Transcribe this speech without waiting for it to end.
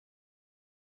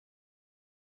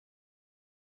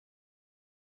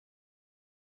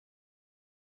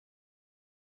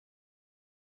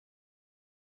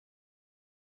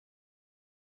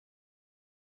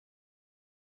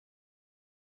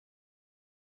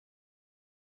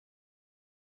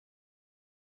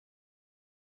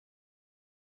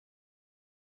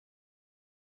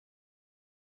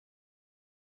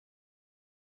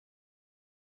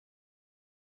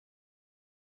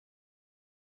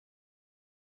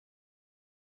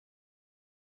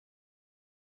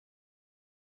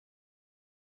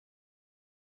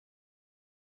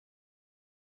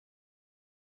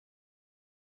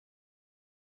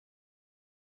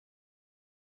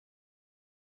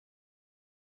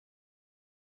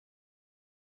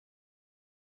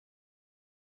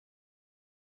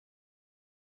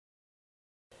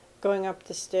going up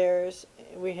the stairs,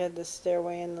 we had this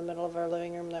stairway in the middle of our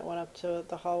living room that went up to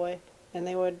the hallway, and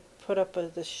they would put up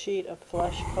this sheet of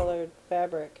flesh-colored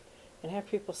fabric and have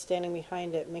people standing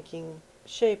behind it making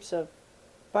shapes of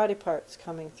body parts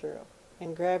coming through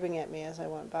and grabbing at me as I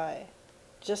went by,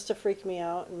 just to freak me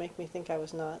out and make me think I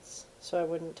was nuts, so I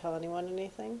wouldn't tell anyone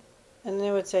anything. And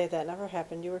they would say, that never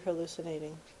happened, you were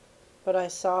hallucinating. But I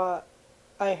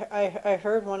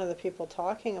heard one of the people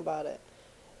talking about it,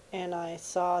 and I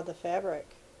saw the fabric,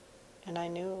 and I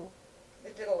knew. They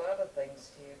did a lot of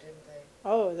things to you, didn't they?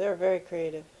 Oh, they're very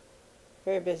creative,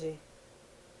 very busy.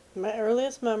 My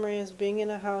earliest memory is being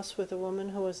in a house with a woman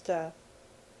who was deaf,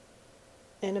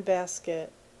 in a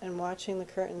basket, and watching the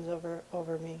curtains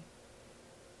over me.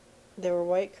 They were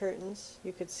white curtains,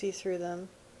 you could see through them,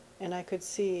 and I could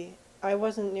see. I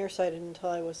wasn't nearsighted until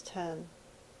I was 10,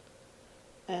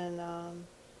 and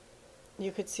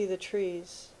you could see the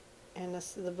trees and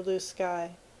the blue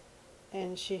sky,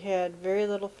 and she had very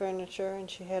little furniture, and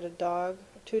she had a dog,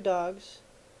 2 dogs,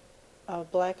 a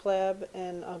black lab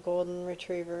and a golden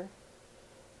retriever,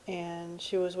 and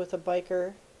she was with a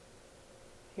biker.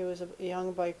 He was a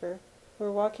young biker. We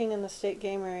were walking in the state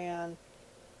game area,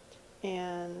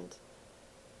 and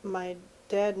my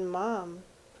dad and mom,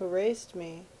 who raised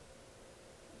me,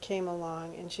 came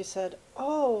along, and she said,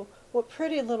 "Oh, what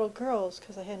pretty little girls,"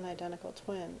 because I had an identical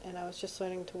twin, and I was just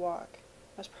learning to walk.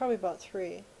 I was probably about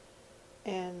 3.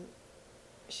 And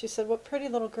she said, "What pretty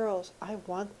little girls, I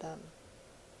want them."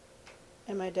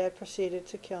 And my dad proceeded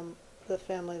to kill the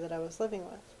family that I was living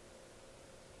with.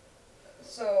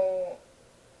 So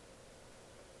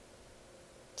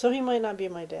he might not be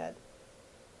my dad.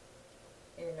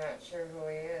 You're not sure who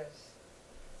he is?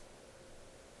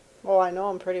 Well, I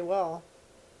know him pretty well.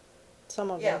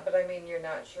 Some of them. Yeah, but I mean, you're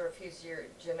not sure if he's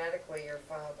genetically your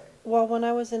father. Well, when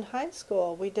I was in high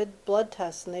school, we did blood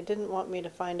tests, and they didn't want me to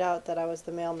find out that I was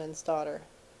the mailman's daughter.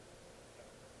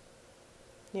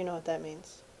 You know what that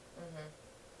means.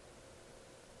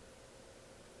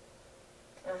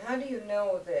 Now, how do you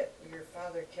know that your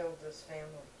father killed this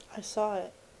family? I saw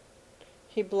it.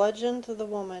 He bludgeoned the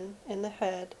woman in the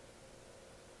head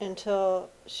until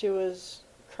she was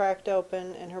cracked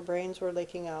open and her brains were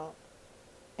leaking out.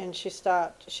 And she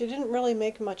stopped. She didn't really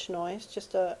make much noise,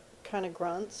 just a kind of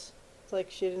grunts. It's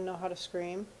like she didn't know how to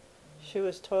scream. She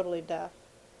was totally deaf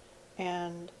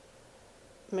and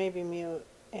maybe mute.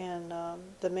 And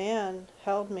the man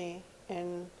held me,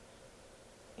 and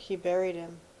he buried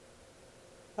him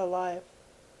alive.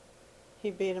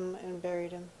 He beat him and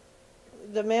buried him.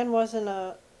 The man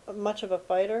wasn't much of a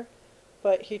fighter,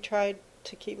 but he tried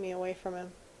to keep me away from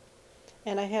him.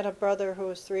 And I had a brother who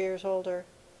was 3 years older.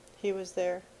 He was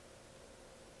there.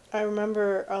 I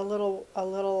remember a little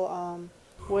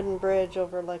wooden bridge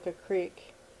over like a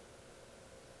creek.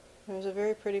 It was a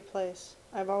very pretty place.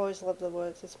 I've always loved the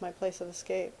woods. It's my place of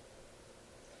escape.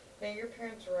 Now, your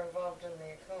parents were involved in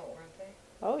the occult, weren't they?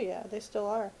 Oh yeah, they still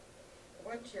are.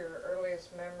 What's your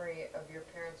earliest memory of your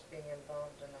parents being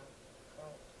involved in a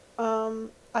cult?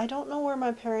 I don't know where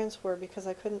my parents were because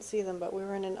I couldn't see them, but we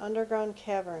were in an underground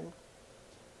cavern,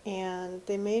 and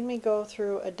they made me go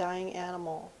through a dying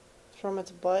animal from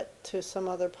its butt to some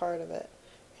other part of it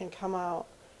and come out.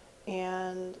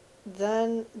 And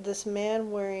then this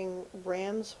man wearing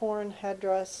ram's horn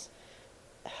headdress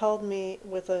held me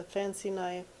with a fancy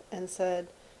knife and said,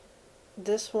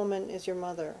 "This woman is your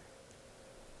mother.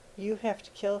 You have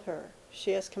to kill her.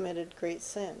 She has committed great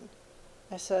sin."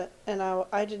 I said, and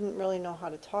I didn't really know how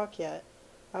to talk yet.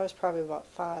 I was probably about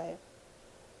 5.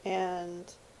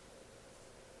 And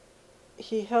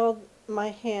he held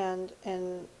my hand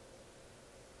and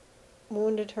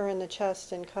wounded her in the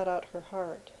chest and cut out her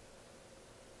heart.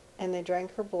 And they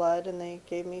drank her blood, and they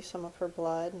gave me some of her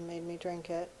blood and made me drink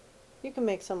it. You can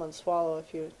make someone swallow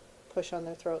if you push on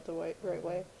their throat the right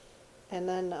way. And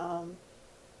then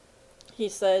he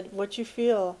said, "What you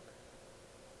feel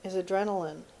is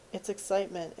adrenaline. It's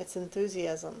excitement. It's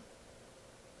enthusiasm."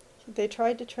 They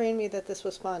tried to train me that this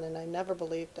was fun, and I never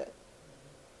believed it.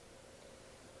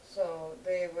 So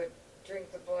they would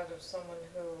drink the blood of someone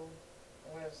who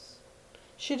was...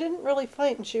 She didn't really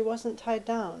fight, and she wasn't tied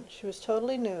down. She was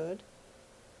totally nude.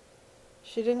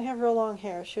 She didn't have real long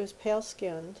hair. She was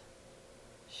pale-skinned.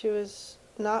 She was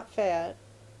not fat.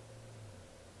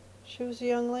 She was a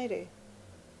young lady.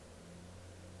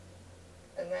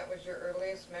 And that was your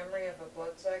earliest memory of a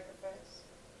blood sacrifice?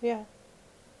 Yeah.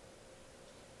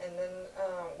 And then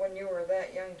when you were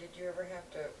that young, did you ever have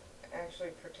to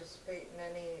actually participate in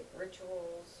any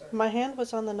rituals? Or? My hand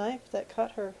was on the knife that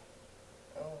cut her.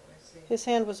 Oh, I see. His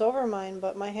hand was over mine,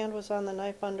 but my hand was on the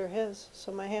knife under his,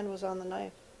 so my hand was on the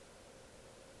knife.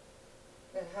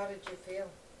 And how did you feel?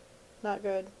 Not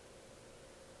good.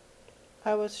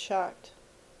 I was shocked.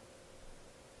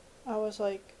 I was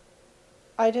like,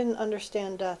 I didn't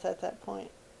understand death at that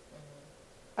point.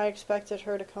 I expected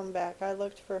her to come back. I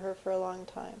looked for her for a long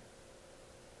time.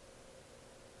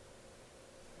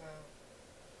 Wow.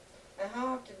 And how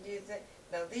often do you think,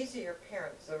 now these are your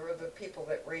parents, or the people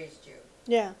that raised you?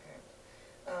 Yeah.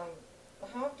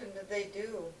 How often did they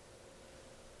do?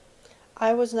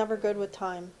 I was never good with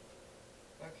time.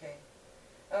 Okay.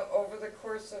 Over the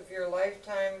course of your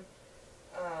lifetime,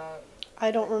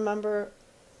 I don't remember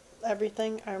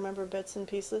everything. I remember bits and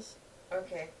pieces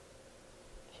okay,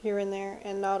 here and there,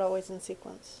 and not always in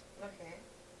sequence. okay,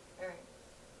 all right.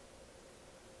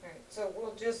 All right, so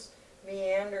we'll just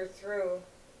meander through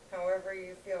however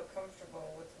you feel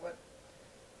comfortable with what,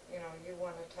 you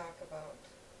want to talk about.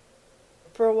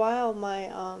 For a while,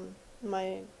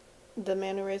 the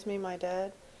man who raised me, my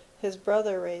dad, his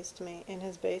brother raised me in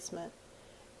his basement,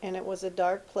 and it was a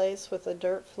dark place with a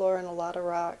dirt floor and a lot of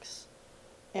rocks,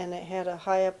 and it had a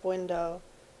high up window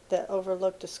that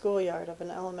overlooked a schoolyard of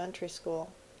an elementary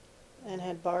school, and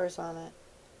had bars on it,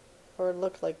 or it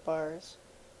looked like bars,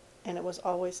 and it was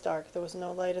always dark. There was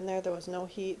no light in there, there was no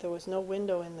heat, there was no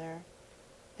window in there,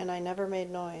 and I never made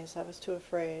noise. I was too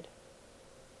afraid,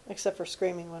 except for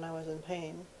screaming when I was in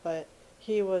pain. But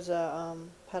he was a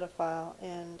pedophile,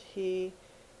 and he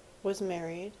was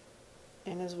married,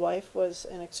 and his wife was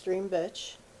an extreme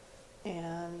bitch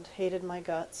and hated my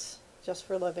guts just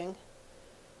for living.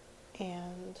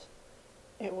 And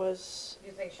it was, Do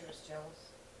you think she was jealous?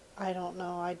 I don't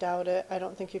know, I doubt it. I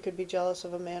don't think you could be jealous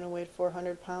of a man who weighed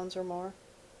 400 pounds or more.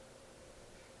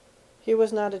 He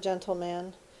was not a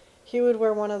gentleman. He would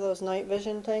wear one of those night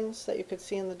vision things that you could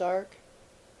see in the dark,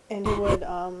 and he would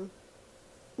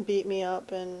beat me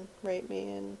up and rape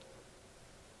me and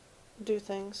do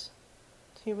things.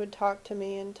 He would talk to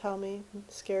me and tell me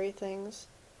scary things.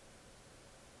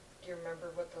 Do you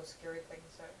remember what those scary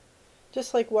things are?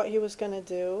 Just like what he was going to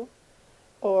do,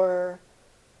 or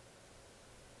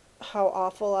how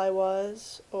awful I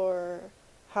was, or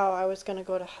how I was going to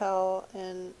go to hell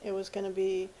and it was going to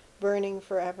be burning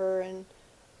forever and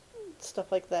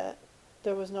stuff like that.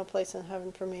 There was no place in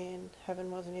heaven for me, and heaven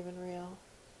wasn't even real.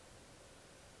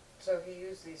 So he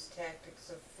used these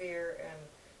tactics of fear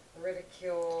and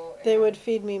ridicule. They would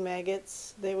feed me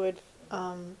maggots. They would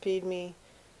feed me,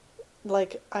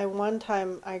 like, one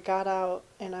time I got out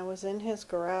and I was in his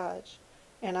garage,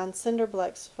 and on cinder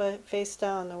blocks face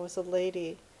down there was a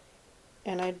lady,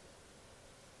 and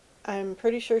I'm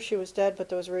pretty sure she was dead, but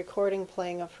there was a recording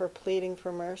playing of her pleading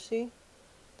for mercy,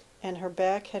 and her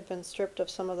back had been stripped of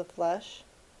some of the flesh,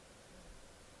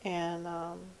 and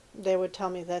they would tell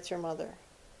me, "That's your mother."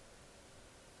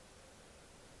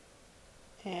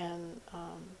 And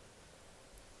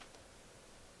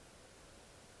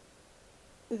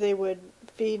they would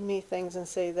feed me things and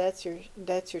say, that's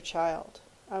your child.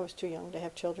 I was too young to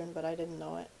have children, but I didn't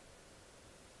know it.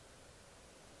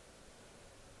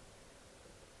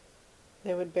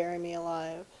 They would bury me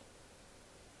alive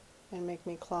and make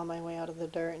me claw my way out of the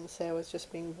dirt and say I was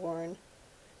just being born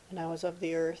and I was of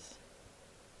the earth.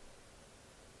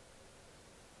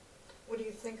 What do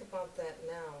you think about that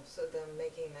now? So them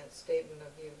making that statement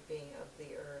of you being of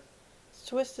the earth. It's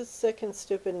twisted, sick, and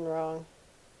stupid and wrong.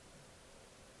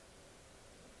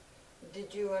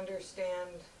 Did you understand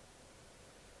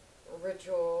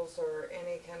rituals or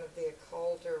any kind of the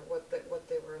occult or what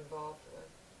they were involved with?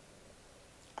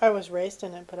 I was raised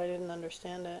in it, but I didn't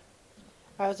understand it.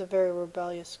 I was a very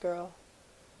rebellious girl.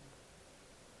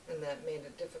 And that made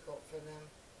it difficult for them?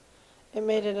 It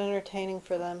made it entertaining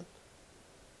for them.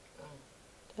 Oh.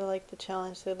 They liked the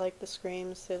challenge, they liked the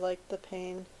screams, they liked the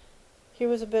pain. He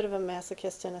was a bit of a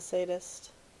masochist and a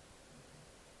sadist.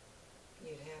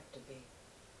 You'd have to be.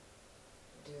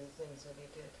 Do the things that he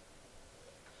did.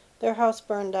 Their house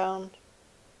burned down.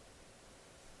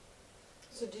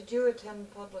 So did you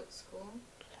attend public school?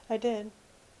 I did.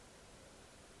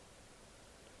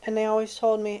 And they always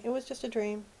told me it was just a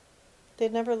dream.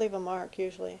 They'd never leave a mark,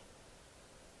 usually.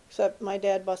 Except my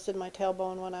dad busted my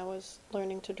tailbone when I was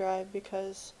learning to drive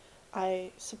because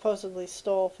I supposedly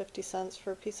stole 50 cents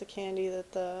for a piece of candy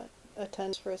that the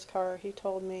attendant for his car. He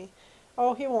told me,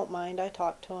 "Oh, he won't mind. I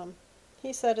talked to him.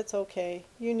 He said it's okay.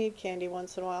 You need candy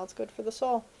once in a while. It's good for the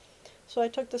soul." So I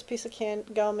took this piece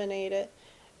of gum and ate it.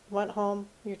 Went home.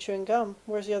 "You're chewing gum.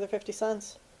 Where's the other 50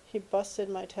 cents? He busted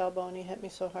my tailbone. He hit me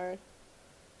so hard.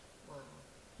 Wow.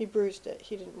 He bruised it.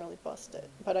 He didn't really bust it.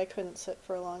 But I couldn't sit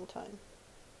for a long time.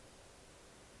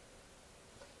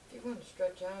 If you want to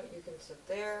stretch out, you can sit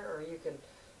there, or you can,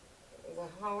 well,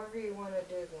 however you want to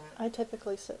do that. I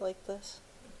typically sit like this.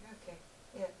 Okay.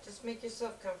 Yeah, just make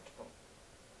yourself comfortable.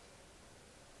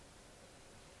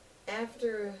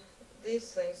 After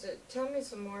these things, tell me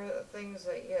some more things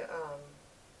that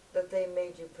that they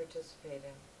made you participate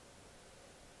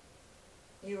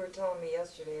in. You were telling me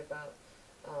yesterday about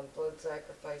blood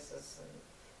sacrifices,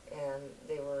 and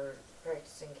they were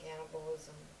practicing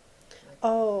cannibalism.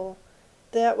 Oh,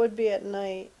 that would be at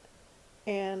night.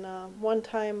 And one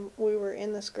time we were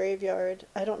in this graveyard.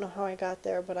 I don't know how I got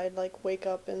there, but I'd like wake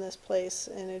up in this place,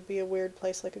 and it'd be a weird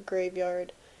place like a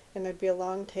graveyard, and there'd be a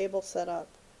long table set up,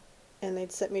 and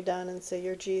they'd sit me down and say,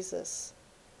 "You're Jesus,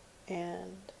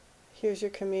 and here's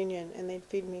your communion," and they'd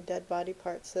feed me dead body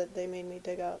parts that they made me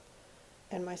dig up.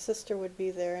 And my sister would be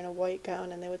there in a white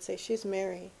gown, and they would say, "She's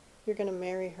Mary. You're going to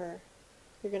marry her.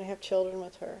 You're going to have children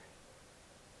with her."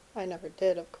 I never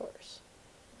did, of course.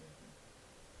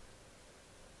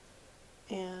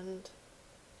 And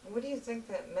What do you think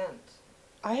that meant?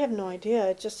 I have no idea.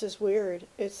 It just is weird.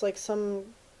 It's like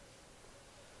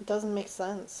it doesn't make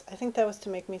sense. I think that was to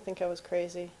make me think I was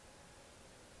crazy.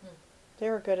 They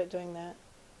were good at doing that.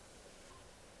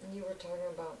 And you were talking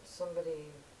about somebody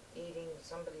eating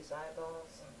somebody's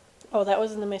eyeballs. Oh, that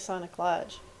was in the Masonic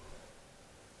Lodge.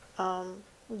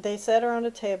 They sat around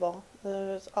a table.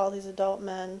 There was all these adult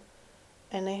men,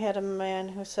 and they had a man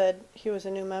who said he was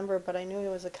a new member, but I knew he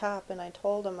was a cop, and I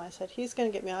told him, I said, "He's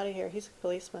going to get me out of here. He's a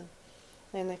policeman."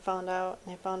 And they found out,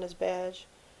 and they found his badge,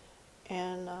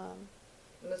 and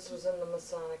this was in the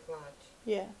Masonic Lodge.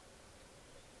 yeah.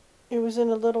 It was in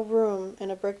a little room in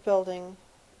a brick building,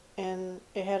 and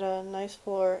it had a nice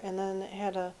floor, and then it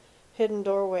had a hidden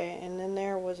doorway, and in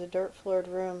there was a dirt-floored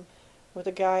room with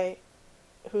a guy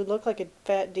who looked like a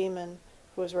fat demon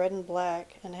who was red and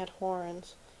black and had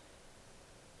horns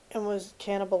and was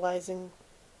cannibalizing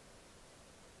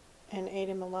and ate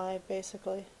him alive,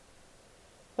 basically.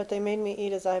 But they made me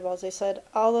eat his eyeballs. They said,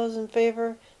 "All those in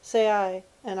favor, say aye,"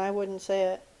 and I wouldn't say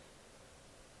it.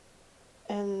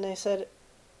 And they said,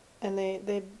 and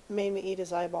they made me eat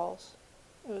his eyeballs.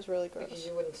 It was really gross. Because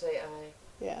you wouldn't say aye.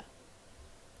 Yeah.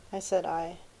 I said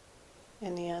aye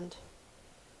in the end.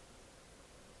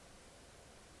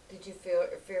 Did you feel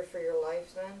fear for your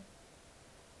life then?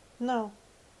 No.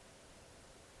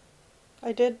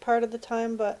 I did part of the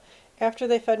time, but after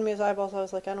they fed me his eyeballs, I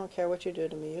was like, "I don't care what you do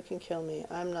to me. You can kill me.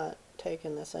 I'm not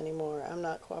taking this anymore. I'm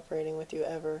not cooperating with you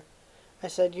ever." I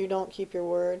said, "You don't keep your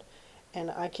word, and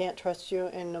I can't trust you,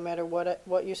 and no matter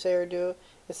what you say or do,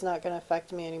 it's not going to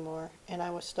affect me anymore." And I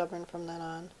was stubborn from then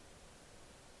on.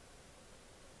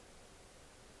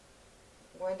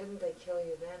 Why didn't they kill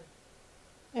you then?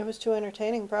 It was too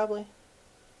entertaining, probably.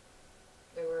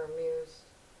 They were amused.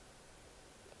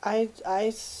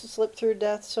 I slipped through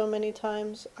death so many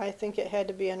times, I think it had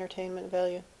to be entertainment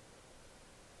value.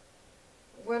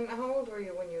 How old were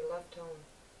you when you left home?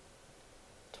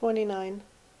 29.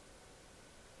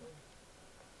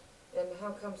 And how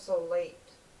come so late?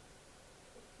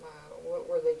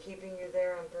 Were they keeping you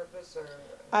there on purpose, or?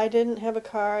 I didn't have a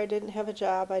car, I didn't have a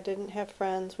job, I didn't have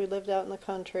friends, we lived out in the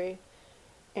country.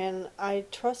 And I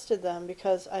trusted them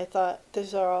because I thought,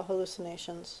 these are all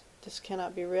hallucinations. This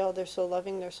cannot be real. They're so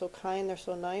loving, they're so kind, they're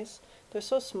so nice, they're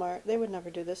so smart. They would never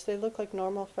do this. They look like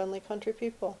normal, friendly country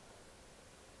people.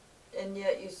 And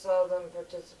yet you saw them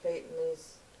participate in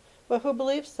these. But who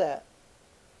believes that?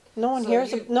 No one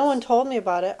So no one told me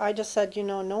about it. I just said,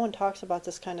 no one talks about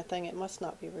this kind of thing. It must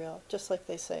not be real, just like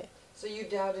they say. So you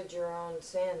doubted your own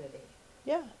sanity.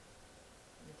 Yeah.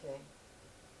 Okay.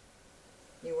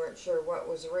 You weren't sure what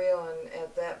was real and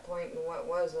at that point and what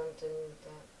wasn't, and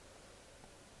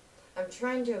I'm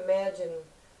trying to imagine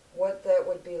what that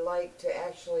would be like to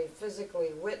actually physically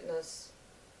witness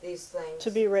these things.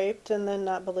 To be raped and then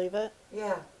not believe it?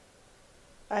 Yeah.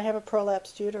 I have a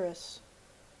prolapsed uterus.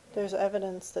 There's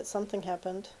evidence that something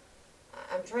happened.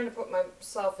 I'm trying to put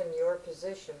myself in your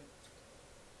position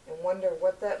and wonder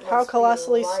what that must be like. How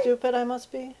colossally stupid I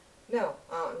must be? No,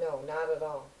 no, not at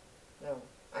all. No.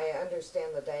 I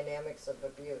understand the dynamics of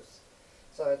abuse,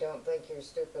 so I don't think you're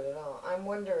stupid at all. I'm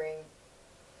wondering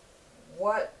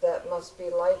what that must be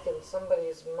like in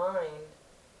somebody's mind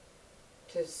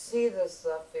to see this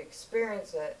stuff,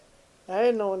 experience it. I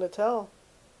had no one to tell.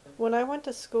 When I went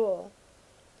to school,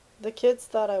 the kids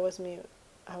thought I was mute.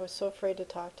 I was so afraid to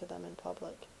talk to them in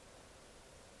public.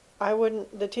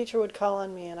 The teacher would call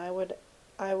on me, and I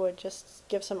would just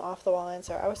give some off-the-wall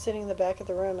answer. I was sitting in the back of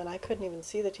the room, and I couldn't even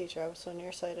see the teacher. I was so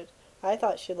nearsighted. I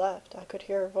thought she left. I could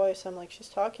hear her voice. I'm like, she's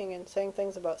talking and saying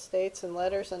things about states and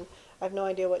letters, and I have no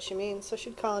idea what she means. So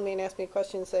she'd call on me and ask me a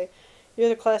question and say, "You're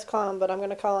the class clown, but I'm going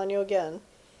to call on you again."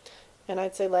 And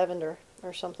I'd say lavender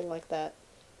or something like that.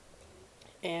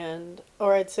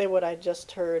 Or I'd say what I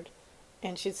just heard,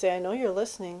 And she'd say, I know you're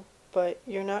listening, but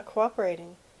you're not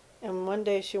cooperating. And one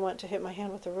day she went to hit my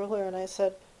hand with a ruler, and I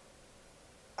said,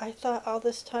 I thought all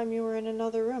this time you were in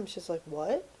another room. She's like,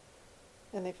 what?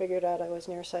 And they figured out I was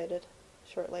nearsighted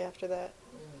shortly after that.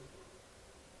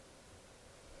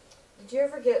 Did you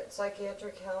ever get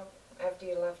psychiatric help after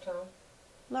you left home?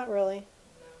 Not really. No.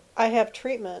 I have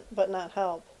treatment, but not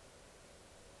help.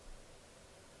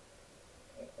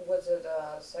 Was it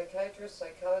a psychiatrist,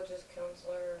 psychologist,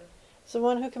 counselor? It's the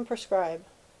one who can prescribe.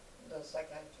 The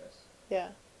psychiatrist. Yeah.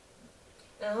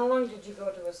 Now, how long did you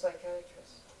go to a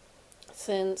psychiatrist?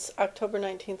 Since October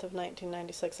 19th of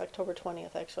 1996, October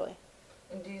 20th, actually.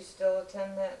 And do you still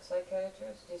attend that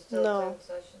psychiatrist? Do you still No. attend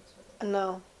sessions with them?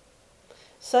 No.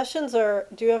 Sessions are,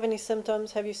 do you have any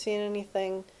symptoms? Have you seen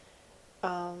anything?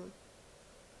 Are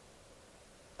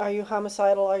you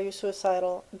homicidal? Are you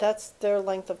suicidal? That's their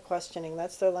length of questioning.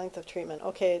 That's their length of treatment.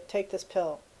 Okay, take this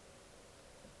pill.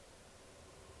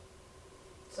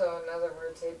 So, in other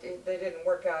words, they didn't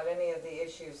work out any of the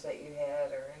issues that you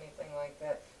had or anything like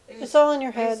that. They just It's all in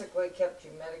your head. basically kept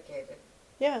you medicated.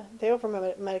 Yeah, they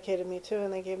over-medicated me too,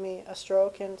 and they gave me a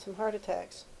stroke and some heart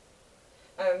attacks.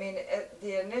 I mean, at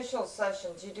the initial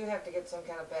sessions, you do have to get some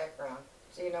kind of background,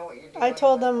 so you know what you're doing. I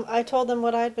told them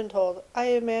what I'd been told. I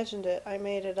imagined it. I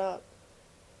made it up.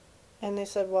 And they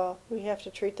said, well, we have to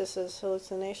treat this as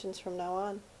hallucinations from now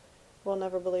on. We'll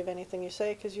never believe anything you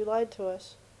say because you lied to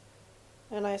us.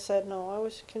 And I said, no, I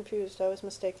was confused, I was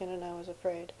mistaken, and I was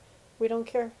afraid. We don't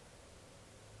care.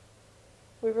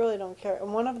 We really don't care.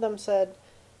 And one of them said,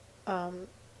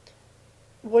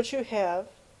 what you have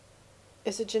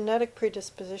is a genetic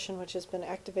predisposition which has been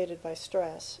activated by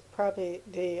stress, probably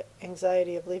the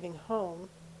anxiety of leaving home.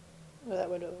 Well, that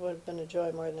would have been a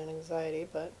joy more than an anxiety,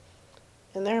 but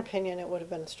in their opinion it would have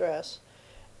been stress.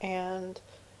 And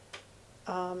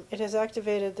it has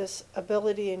activated this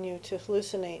ability in you to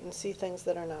hallucinate and see things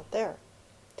that are not there,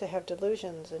 to have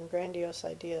delusions and grandiose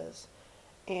ideas.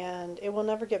 And it will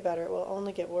never get better, it will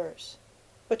only get worse.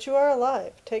 But you are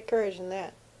alive, take courage in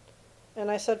that. And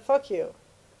I said, fuck you.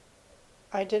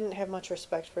 I didn't have much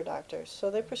respect for doctors,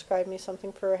 so they prescribed me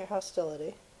something for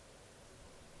hostility.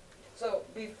 So,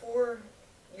 before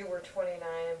you were 29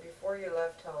 and before you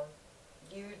left home,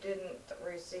 you didn't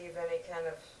receive any kind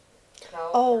of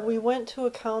help? Oh, we went to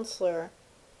a counselor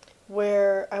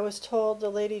where I was told the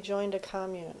lady joined a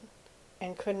commune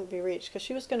and couldn't be reached because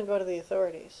she was going to go to the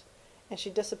authorities. And she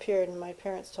disappeared, and my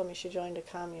parents told me she joined a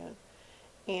commune.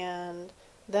 And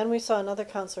then we saw another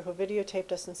counselor who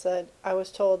videotaped us and said, I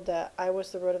was told that I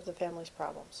was the root of the family's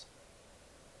problems.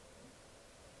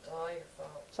 It's all your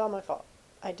fault. It's all my fault.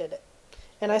 I did it.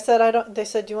 And I said, they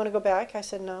said, do you want to go back? I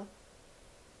said, no.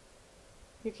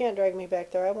 You can't drag me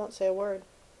back there. I won't say a word.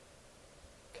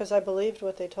 Because I believed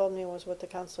what they told me was what the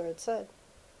counselor had said.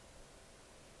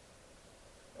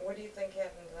 What do you think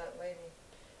happened to that lady?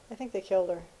 I think they killed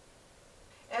her.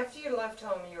 After you left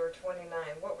home and you were 29,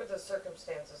 what were the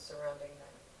circumstances surrounding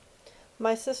that?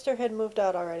 My sister had moved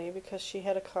out already because she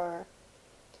had a car.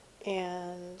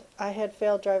 And I had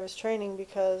failed driver's training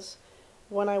because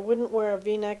when I wouldn't wear a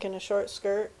V-neck and a short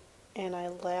skirt, and I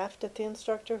laughed at the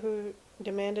instructor who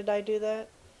demanded I do that,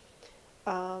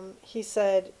 he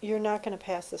said, you're not going to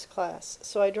pass this class.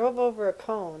 So I drove over a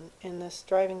cone in this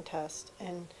driving test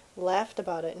and laughed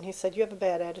about it, and he said, you have a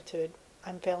bad attitude.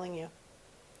 I'm failing you.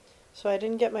 So I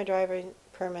didn't get my driving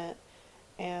permit,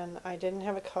 and I didn't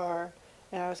have a car,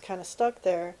 and I was kind of stuck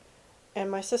there.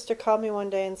 And my sister called me one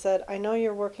day and said, I know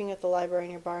you're working at the library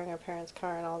and you're borrowing our parents'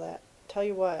 car and all that. Tell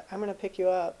you what, I'm going to pick you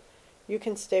up. You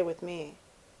can stay with me.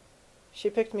 She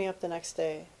picked me up the next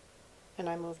day, and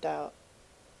I moved out.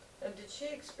 And did she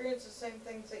experience the same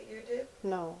things that you did?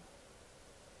 No.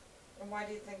 And why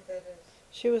do you think that is?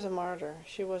 She was a martyr.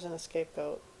 She wasn't a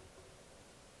scapegoat.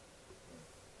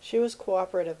 She was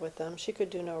cooperative with them. She could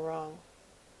do no wrong.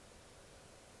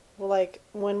 Like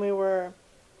when we were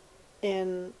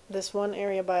in this one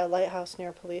area by a lighthouse near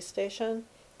a police station,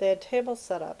 they had tables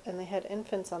set up and they had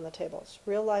infants on the tables,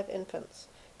 real live infants.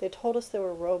 They told us they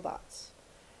were robots,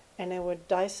 and they would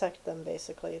dissect them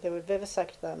basically. They would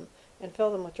vivisect them and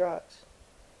fill them with drugs.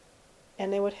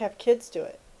 And they would have kids do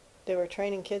it. They were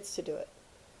training kids to do it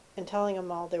and telling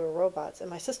them all they were robots.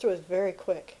 And my sister was very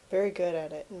quick, very good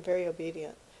at it, and very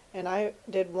obedient. And I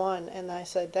did one, and I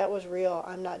said, that was real,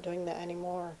 I'm not doing that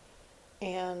anymore.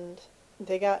 And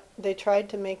they tried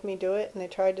to make me do it, and they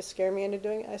tried to scare me into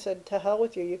doing it. I said, to hell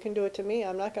with you, you can do it to me,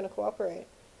 I'm not going to cooperate.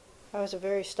 I was a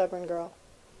very stubborn girl.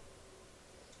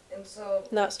 And so...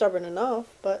 Not stubborn enough,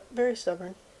 but very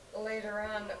stubborn. Later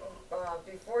on,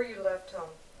 before you left home,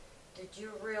 did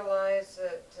you realize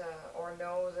that, or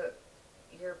know that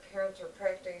your parents were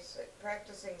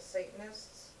practicing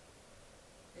Satanists?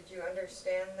 Did you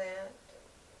understand that?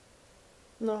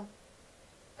 No.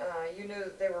 You knew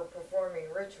that they were performing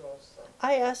rituals, though.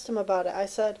 I asked him about it. I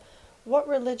said, "What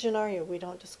religion are you? We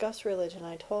don't discuss religion.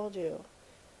 I told you.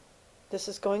 This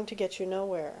is going to get you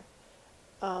nowhere."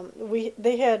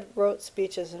 They had wrote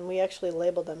speeches, and we actually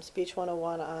labeled them. Speech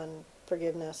 101 on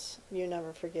forgiveness. You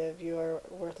never forgive. You are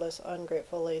worthless,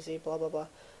 ungrateful, lazy, blah, blah, blah.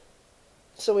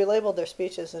 So we labeled their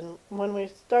speeches, and when we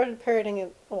started parroting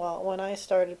it, well, when I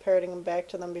started parroting them back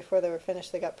to them before they were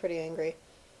finished, they got pretty angry.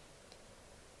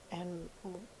 And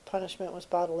punishment was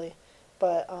bodily.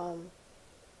 But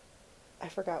I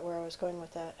forgot where I was going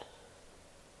with that.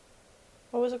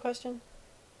 What was the question?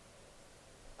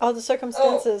 Oh, the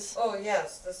circumstances. Oh,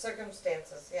 yes, the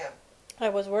circumstances, yeah. I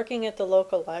was working at the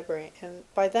local library, and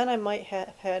by then I might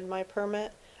have had my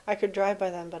permit. I could drive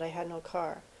by then, but I had no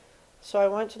car. So I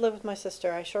went to live with my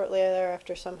sister. I shortly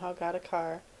thereafter somehow got a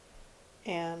car,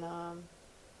 and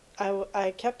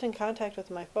I kept in contact with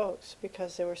my folks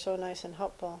because they were so nice and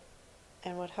helpful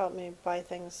and would help me buy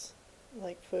things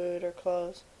like food or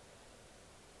clothes.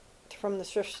 From the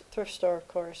thrift store, of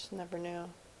course, never knew.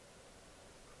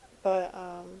 But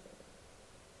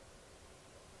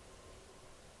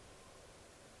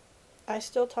I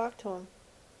still talk to him.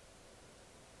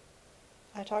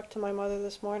 I talked to my mother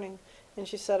this morning, and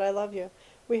she said, "I love you."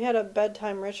 We had a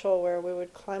bedtime ritual where we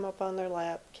would climb up on their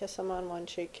lap, kiss them on one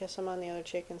cheek, kiss them on the other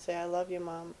cheek, and say, "I love you,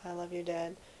 Mom, I love you,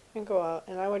 Dad," and go out.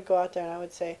 And I would go out there and I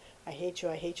would say, "I hate you,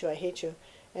 I hate you, I hate you."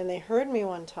 And they heard me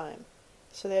one time,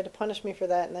 so they had to punish me for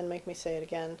that and then make me say it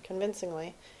again,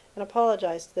 convincingly, and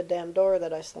apologize to the damn door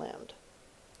that I slammed.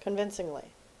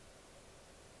 Convincingly.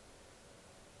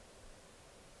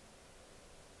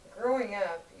 Growing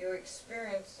up, you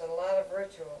experienced a lot of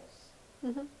rituals.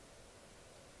 Mm-hmm.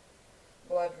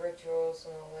 Blood rituals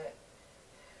and all that.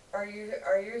 Are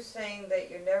you saying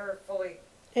that you never fully...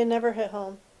 It never hit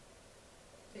home.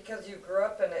 Because you grew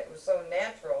up and it was so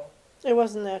natural. It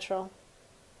wasn't natural.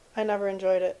 I never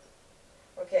enjoyed it.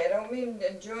 Okay, I don't mean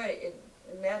enjoy it,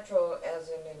 natural as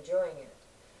in enjoying it.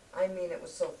 I mean it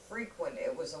was so frequent,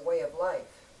 it was a way of life.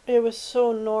 It was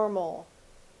so normal.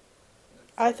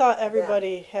 I thought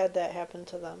everybody had that happen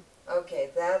to them. Okay,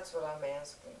 that's what I'm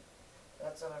asking.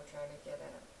 That's what I'm trying to get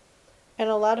at. And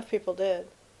a lot of people did.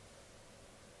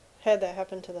 Had that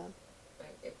happen to them.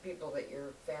 Like, if people that your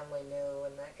family knew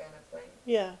and that kind of thing?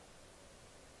 Yeah.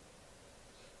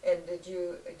 And did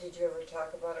you ever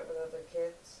talk about it with other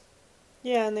kids?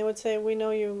 Yeah, and they would say, "We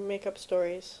know you make up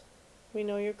stories. We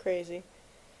know you're crazy.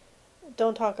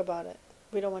 Don't talk about it.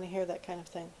 We don't want to hear that kind of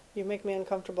thing. You make me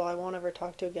uncomfortable. I won't ever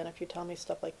talk to you again if you tell me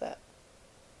stuff like that."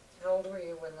 How old were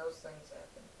you when those things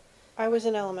happened? I was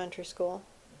in elementary school.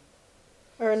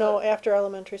 Or no, after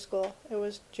elementary school. It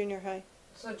was junior high.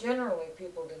 So generally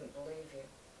people didn't believe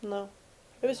you? No.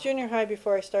 It was junior high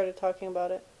before I started talking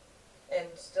about it. And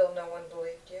still no one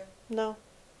believed you? No.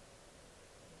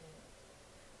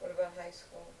 What about high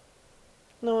school?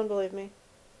 No one believed me.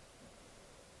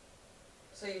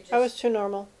 So you just... I was too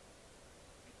normal.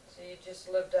 So you just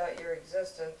lived out your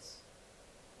existence.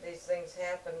 These things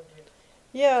happened.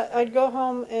 Yeah, I'd go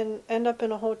home and end up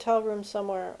in a hotel room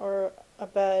somewhere or a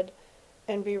bed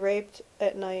and be raped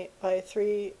at night by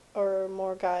 3 or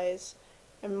more guys,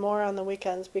 and more on the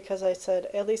weekends because I said,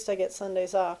 at least I get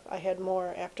Sundays off. I had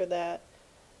more after that,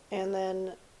 and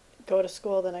then go to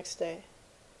school the next day.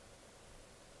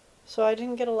 So I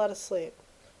didn't get a lot of sleep.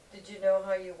 Did you know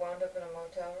how you wound up in a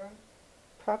motel room?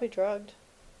 Probably drugged.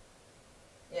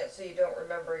 Yeah, so you don't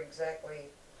remember exactly...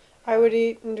 I would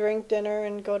eat and drink dinner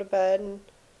and go to bed and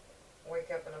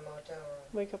wake up in a motel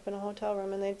room. Wake up in a hotel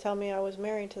room, and they'd tell me I was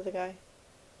married to the guy.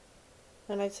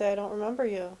 And I'd say, "I don't remember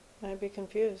you." And I'd be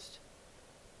confused.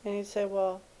 And he'd say,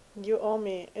 "Well, you owe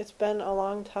me. It's been a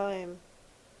long time."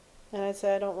 And I'd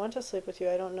say, "I don't want to sleep with you.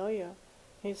 I don't know you." And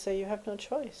he'd say, "You have no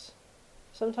choice."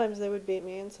 Sometimes they would beat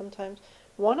me, and sometimes...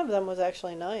 One of them was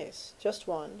actually nice. Just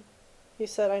one. He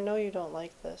said, "I know you don't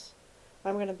like this.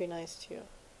 I'm going to be nice to you."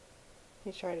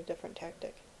 He tried a different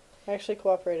tactic. I actually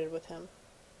cooperated with him.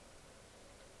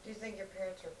 Do you think your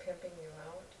parents were pimping you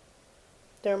out?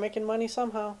 They were making money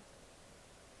somehow.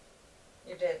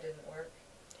 Your dad didn't work?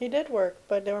 He did work,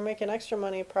 but they were making extra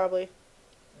money probably.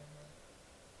 Mm-hmm.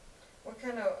 What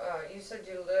kind of, you said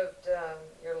you lived,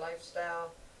 your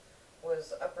lifestyle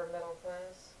was upper middle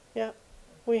class? Yeah.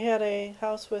 We had a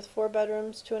house with 4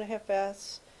 bedrooms, 2.5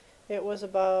 baths. It was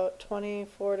about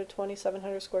 2,400 to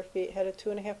 2,700 square feet. Had a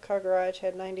 2.5 car garage,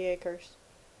 had 90 acres.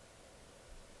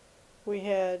 We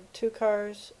had 2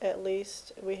 cars at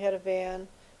least. We had a van.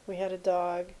 We had a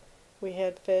dog. We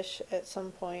had fish at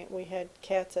some point. We had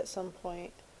cats at some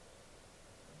point.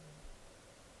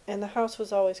 And the house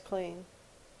was always clean.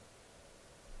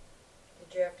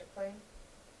 Did you have to clean?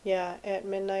 Yeah, at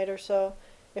midnight or so,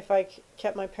 if I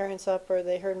kept my parents up or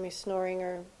they heard me snoring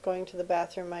or going to the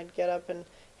bathroom, I'd get up and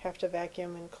have to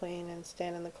vacuum and clean and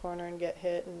stand in the corner and get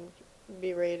hit and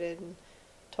berated and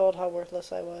told how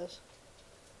worthless I was.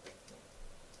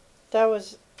 That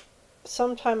was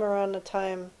sometime around the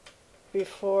time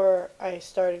before I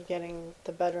started getting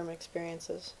the bedroom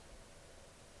experiences.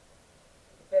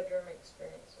 Bedroom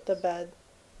experiences? The bed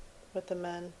with the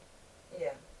men.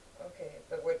 Yeah, okay,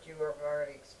 but what you have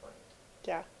already explained.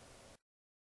 Yeah.